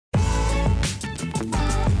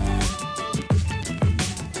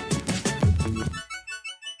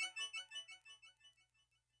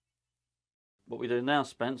we doing now,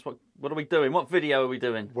 Spence? What are we doing? What video are we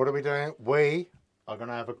doing? What are we doing? We are going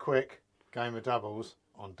to have a quick game of doubles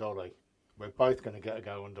on Dolly. We're both going to get a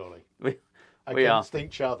go on Dolly. We are. Against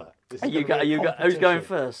each other. Who's going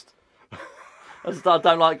first? I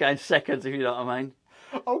don't like going seconds, if you know what I mean.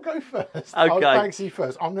 I'll go first. Okay. Bagsy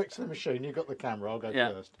first. I'm next to the machine. You've got the camera. I'll go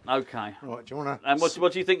first. Okay. Right. Do you want to? And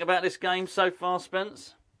what do you think about this game so far,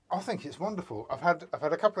 Spence? I think it's wonderful. I've had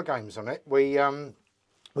a couple of games on it. We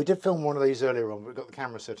did film one of these earlier on, but we got the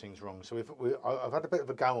camera settings wrong. So I've had a bit of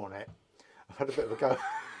a go on it. I've had a bit of a go.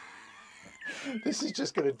 This is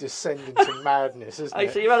just going to descend into madness, isn't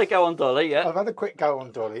it? So you've had a go on Dolly, yeah? I've had a quick go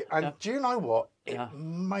on Dolly, and do you know what? It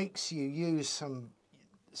makes you use some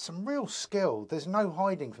real skill. There's no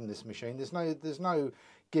hiding from this machine. There's no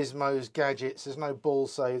gizmos, gadgets. There's no ball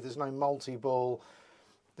save. There's no multi-ball.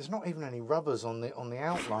 There's not even any rubbers on the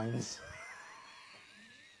outlines.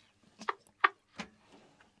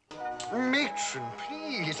 Matron,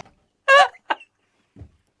 please.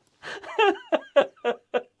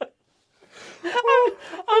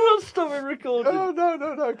 I'm not stopping recording. Oh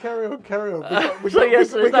no! Carry on. We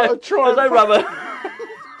there's no rubber.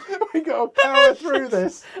 We got to power through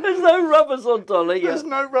this. There's no rubbers on Dolly. There's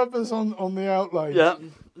no rubbers on the outlines.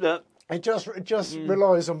 Yeah. It just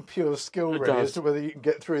relies on pure skill, really, as to whether you can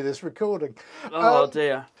get through this recording. Oh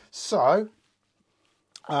dear. So,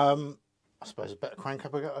 I suppose I better crank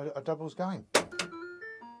up a doubles game.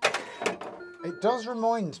 It does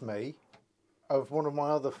remind me of one of my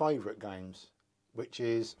other favourite games, which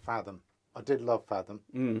is Fathom. I did love Fathom.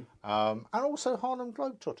 And also Harlem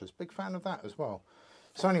Globetrotters. Big fan of that as well.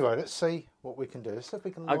 So anyway, let's see what we can do. Let's see if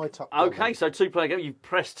we can light up. Okay, so 2-player game. You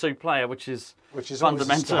press 2-player, which is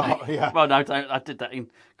fundamentally. Start, yeah. Well, no, I did that in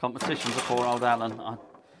competitions before, old Alan.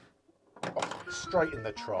 Straight in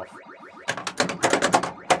the trough.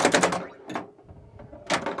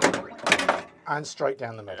 And straight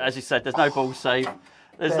down the middle. As you said, there's no ball save.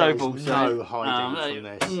 There's no ball save. No hiding from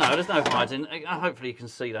this. No, there's no hiding. Hopefully you can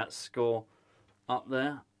see that score up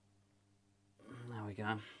there. There we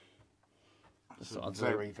go. Just thought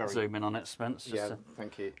I'd zoom in on it, Spence. Yeah,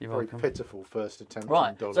 thank you. You're very welcome. pitiful first attempt Right,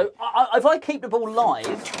 on Dolly. so if I keep the ball live...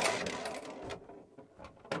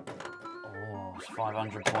 Oh, it's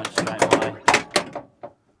 500 points straight away.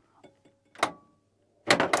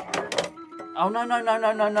 Oh, no.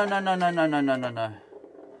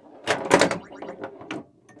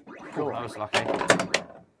 Oh, that was lucky.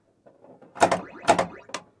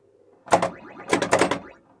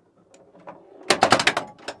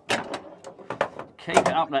 Keep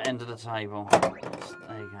it up that end of the table.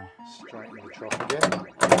 There you go. Straight in the trough again.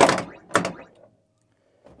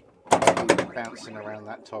 Keep bouncing around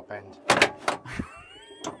that top end.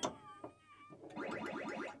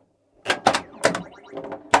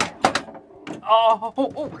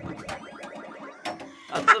 Oh!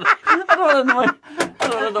 I don't know what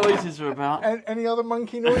the noises are about. Any other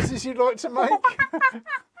monkey noises you'd like to make?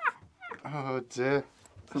 Oh dear.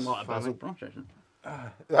 That's like a Basil brush, actually.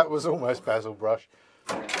 That was almost Basil brush.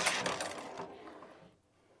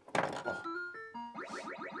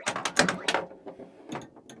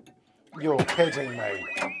 You're kidding me.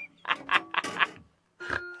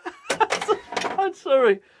 I'm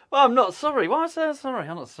sorry. Well, I'm not sorry. Why say I'm sorry?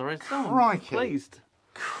 I'm not sorry. Crikey. I'm pleased.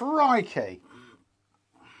 Crikey.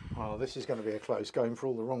 Well, this is going to be a close game for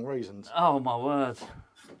all the wrong reasons. Oh, my word.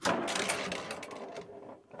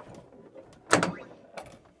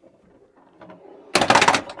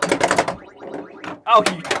 Oh,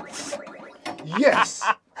 yes!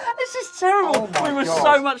 This is terrible. Oh we were God.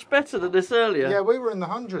 so much better than this earlier. Yeah, we were in the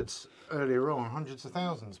hundreds earlier on, hundreds of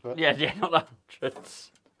thousands, but Yeah, not the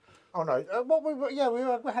hundreds. oh no, we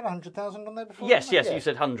had 100,000 on there before. Yes, didn't we? Yeah. you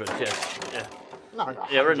said hundreds. Yes, yeah. No,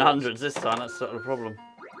 Yeah, we're in the hundreds this time. That's sort of the problem.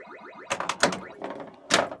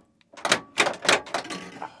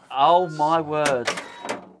 Oh my word!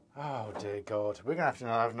 Oh dear God, we're gonna have to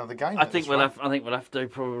have another game. I think we'll have to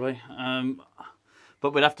probably.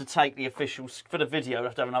 But we'd have to take the official for the video. We'll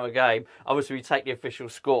have to have another game. Obviously, we take the official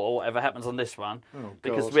score, or whatever happens on this one,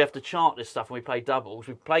 because we have to chart this stuff when we play doubles.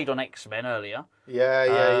 We played on X-Men earlier.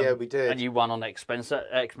 Yeah, we did. And you won on X-Men. So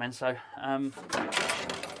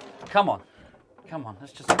come on,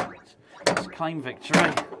 let's claim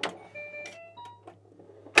victory.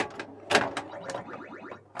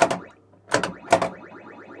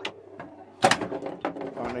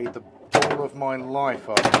 I need the ball of my life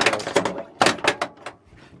after this.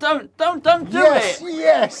 Don't do it!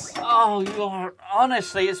 Yes! Oh, Lord.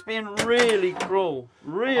 Honestly, it's been really cruel.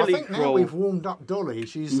 Really I think cruel. now we've warmed up Dolly.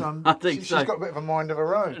 She's so. She's got a bit of a mind of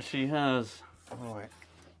her own. She has. Right.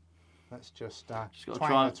 Let's just She's got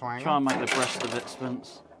to try and make the breast of it,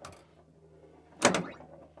 Spence.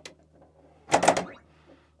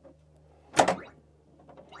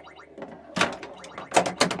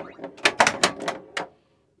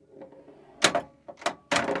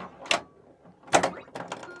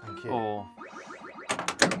 Thank you. Or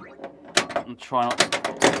and try not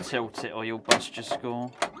to tilt it or you'll bust your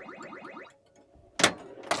score.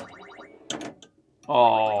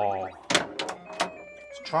 Oh.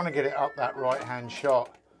 Just trying to get it up that right hand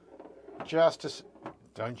shot. Just as.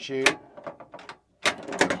 Don't you.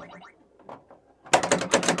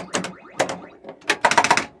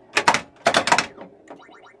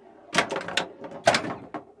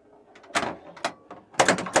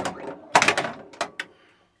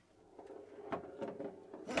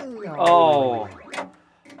 Oh.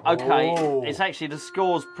 Okay, Oh. it's actually, the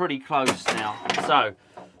score's pretty close now. So.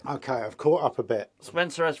 Okay, I've caught up a bit.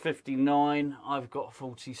 Spencer has 59, I've got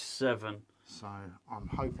 47. So I'm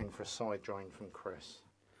hoping for a side drain from Chris.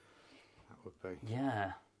 That would be.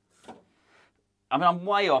 Yeah. I mean, I'm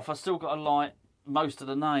way off. I still got to like most of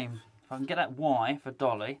the name. If I can get that Y for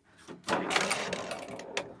Dolly. Come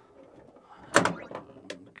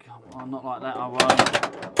on, not like that, I won't.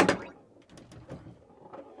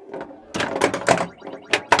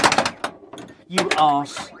 You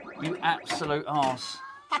arse. You absolute arse.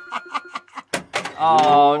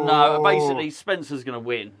 Oh no! Basically, Spencer's going to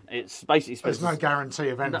win. It's basically Spencer's. There's no guarantee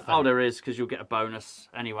of anything. Oh, there is, because you'll get a bonus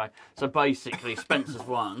anyway. So basically, Spencer's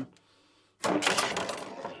won.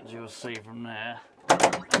 As you'll see from there.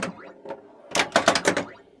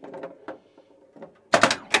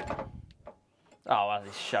 Oh, well,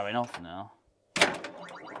 he's showing off now.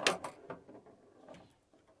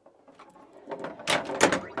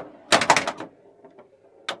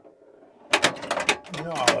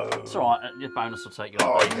 No. It's all right. Your bonus will take you.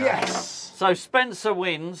 Oh, yes. So Spencer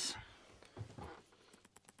wins.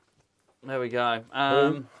 There we go.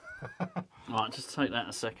 Right, just take that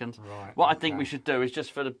a second. Right, what I think we should do is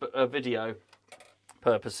just for the video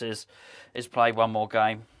purposes, is play one more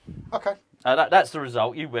game. Okay. That's the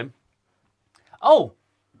result. You win. Oh,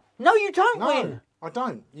 no, you don't win. I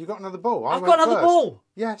don't. You got another ball. I've got another ball.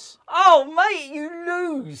 Yes. Oh, mate, you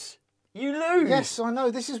lose. You lose. Yes, I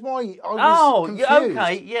know. This is why I was confused.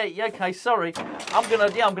 Okay. Yeah, okay. Sorry. I'm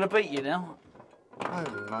gonna beat you now.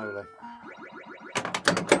 Holy moly.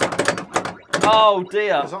 Oh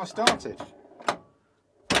dear. Because I started.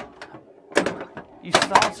 You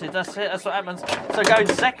started. That's it. That's what happens. So going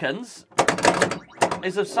seconds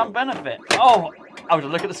is of some benefit. Oh,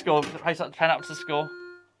 look at the score. Pan up to the score.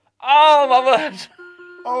 Oh my word.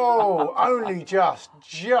 Oh, only just.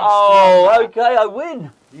 Oh, okay. I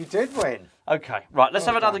win. You did win. Okay, right, let's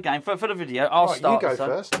have another game. For the video, I'll start. You go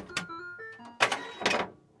first.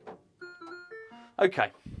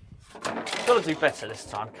 Okay. Got to do better this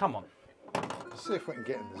time. Come on. Let's see if we can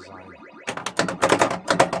get in the zone.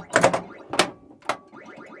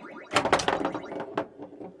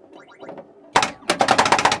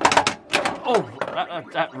 Oh,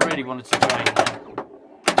 that really wanted to drain there.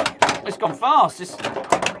 It's gone fast.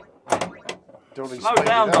 Slow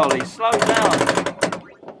down, Dolly. Slow down.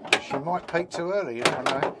 She might peak too early, you never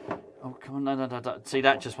know. Oh, come on, no. See,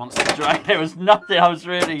 that just wants to drain. There was nothing.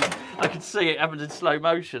 I could see it happened in slow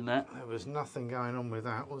motion there. There was nothing going on with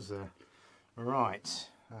that, was there? Right,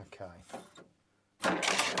 okay.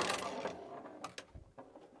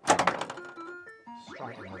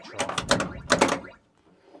 Straight in the trough.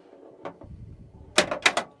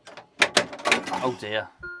 Oh dear.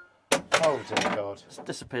 Oh dear God. It's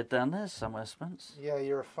disappeared down there somewhere, Spence. Yeah,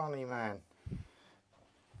 you're a funny man.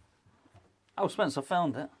 Oh, Spence, I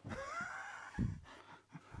found it.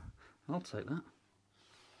 I'll take that.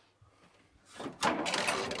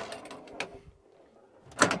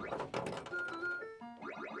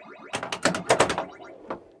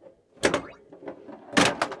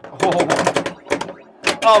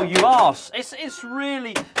 Oh, you arse. It's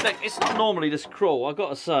really... Look, it's not normally this cruel, I've got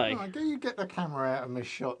to say. Oh, you get the camera out of my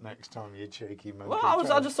shot next time, you cheeky monkey. Well,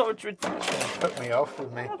 I just thought it would... Put me off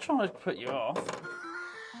with me. I'm not trying to put you off.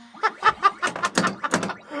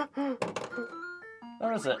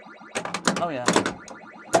 Where is it? Oh, yeah.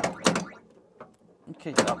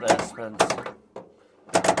 Keep it up there, Spence.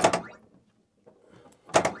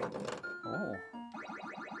 Oh.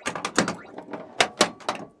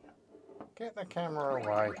 Get the camera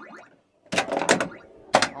away.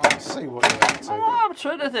 I'll see what you're up to. Oh, I'm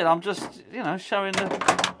trying to think. I'm just, showing the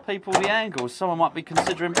people the angles. Someone might be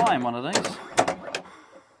considering buying one of these.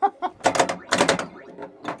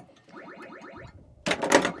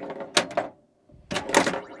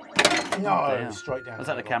 No, straight down. Was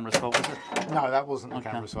that the camera's fault, was it? No, that wasn't the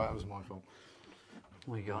camera's fault. That was my fault.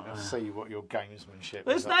 We got I see what your gamesmanship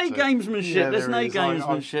There's is no up to. gamesmanship. Yeah, There's there no is.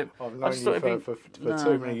 gamesmanship. I've known you for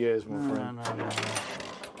too many years, my friend. No.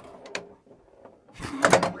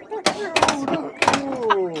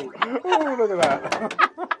 Oh, look at that.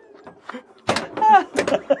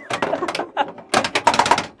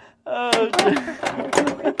 Oh, dear.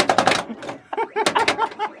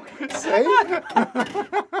 See?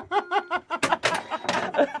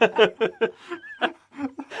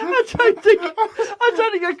 I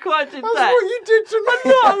don't think I quite did That's that. what you did to me.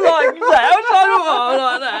 Not like that. I was like, oh,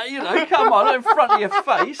 like that. You know, come on, not in front of your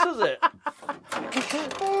face, is it?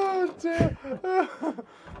 Oh, dear.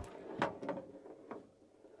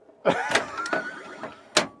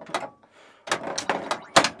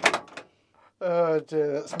 Oh,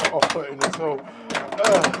 dear, that's not off-putting at all.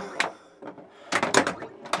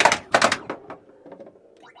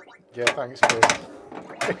 Yeah, thanks, Chris.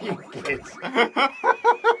 You kids.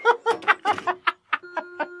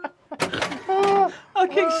 I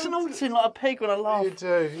keep snorting like a pig when I laugh. You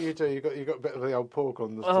do. You got a bit of the old pork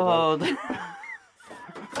on this today.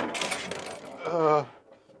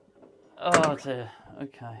 Oh dear.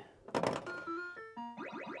 Okay.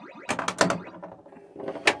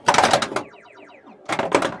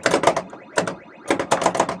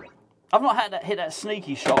 I've not had that hit that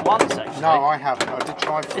sneaky shot once actually. No, I haven't. I did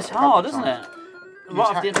try. It's hard, isn't it?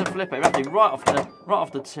 Right off the end of the flipper, you have to right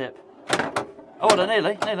off the tip. Oh, they're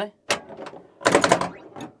nearly.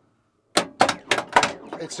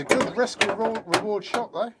 It's a good risk reward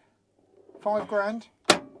shot though. $5 grand.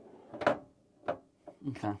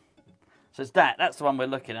 Okay. So it's that. That's the one we're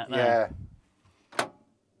looking at now. Yeah.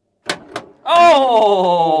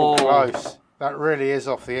 Oh! Close. That really is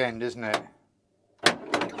off the end, isn't it?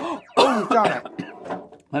 Oh, you've done it.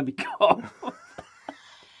 Maybe go.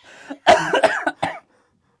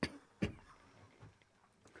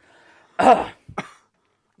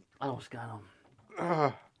 Oh, what's going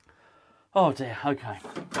on? Oh dear. Okay.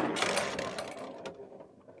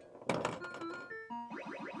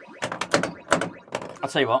 I'll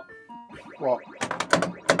tell you what. What?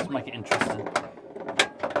 Let's make it interesting.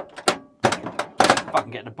 If I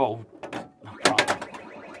can get the ball. Oh, right.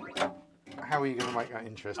 How are you going to make that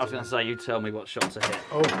interesting? I was going to say, you tell me what shot to hit.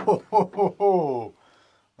 Oh,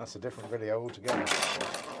 that's a different video altogether.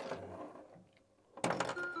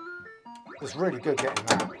 It's really good getting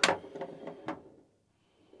that.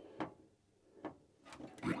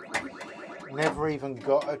 Never even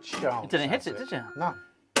got a chance. You didn't hit it, did you? No.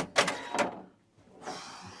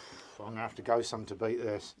 I'm going to have to go some to beat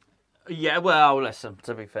this. Yeah, well, listen,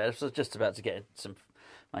 to be fair, I was just about to get some,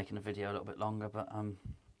 making the video a little bit longer, but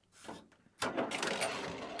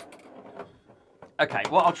okay,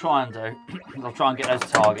 what I'll try and do, I'll try and get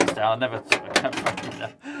those targets down.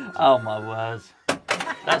 Oh my words.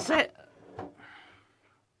 That's it.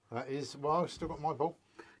 That is, well, I've still got my ball.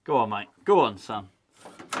 Go on, mate. Go on, son.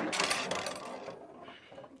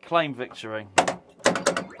 Claim victory.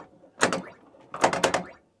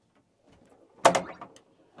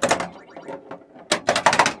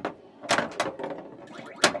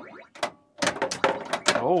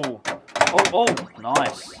 Oh,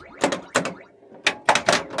 nice.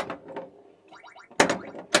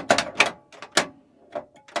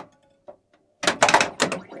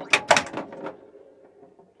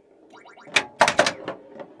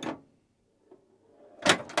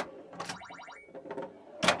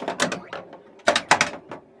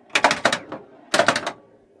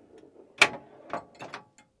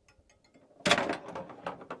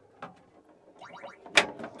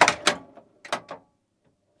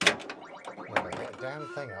 Damn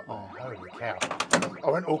thing up there. Holy cow.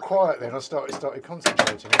 I went all quiet then. I started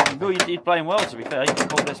concentrating. No, you're playing well, to be fair. You can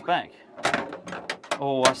pull this back.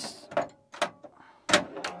 Oh, that's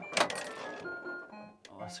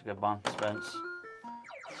a good one, Spence.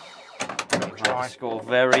 Try. Score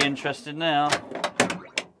very interesting now.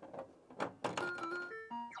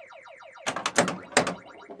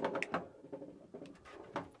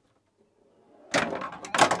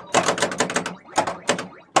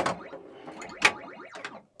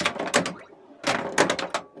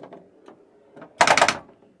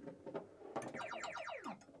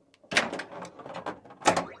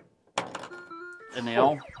 In the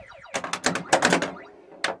hole.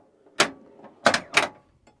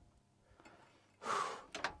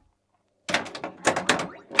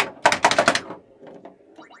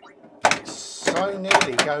 So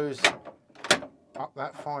nearly goes up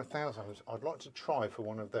that 5,000. I'd like to try for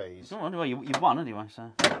one of these. Oh, well, you won anyway,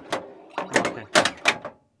 so.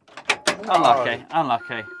 Unlucky.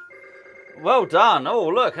 Unlucky. Well done. Oh,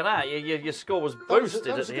 look at that. Your score was boosted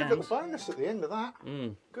That was at a the good end. little bonus at the end of that.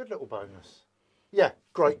 Good little bonus. Yeah,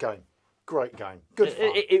 great game. Great game. Good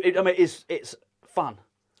fun. I mean, it's fun.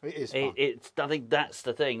 It is fun. I think that's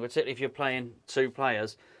the thing, particularly if you're playing 2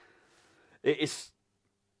 players. It's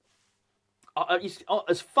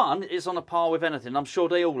as fun. It's on a par with anything. I'm sure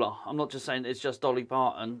they all are. I'm not just saying it's just Dolly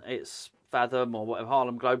Parton. It's Fathom or whatever,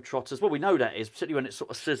 Harlem Globetrotters. Well, we know that is, particularly when it's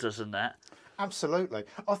sort of scissors and that. Absolutely.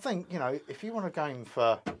 I think, if you want a game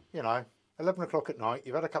for, 11 o'clock at night,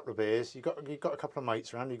 you've had a couple of beers, you've got a couple of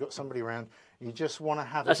mates around, you've got somebody around, you just want to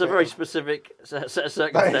have That's a very specific set of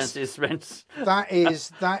circumstances, Spence. That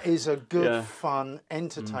is a good, fun,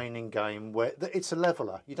 entertaining game where it's a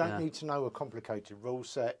leveler. You don't need to know a complicated rule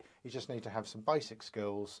set. You just need to have some basic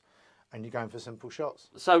skills and you're going for simple shots.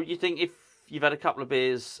 So you think if you've had a couple of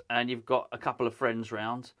beers and you've got a couple of friends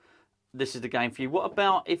round, this is the game for you. What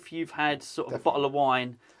about if you've had sort of a bottle of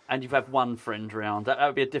wine and you've had one friend round? That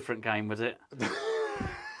would be a different game, would it?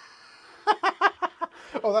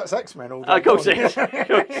 Oh, that's X-Men all day. Of course it is.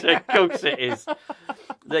 Of course it is.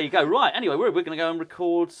 There you go. Right, anyway, we're going to go and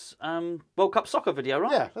record World Cup soccer video,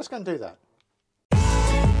 right? Yeah, let's go and do that.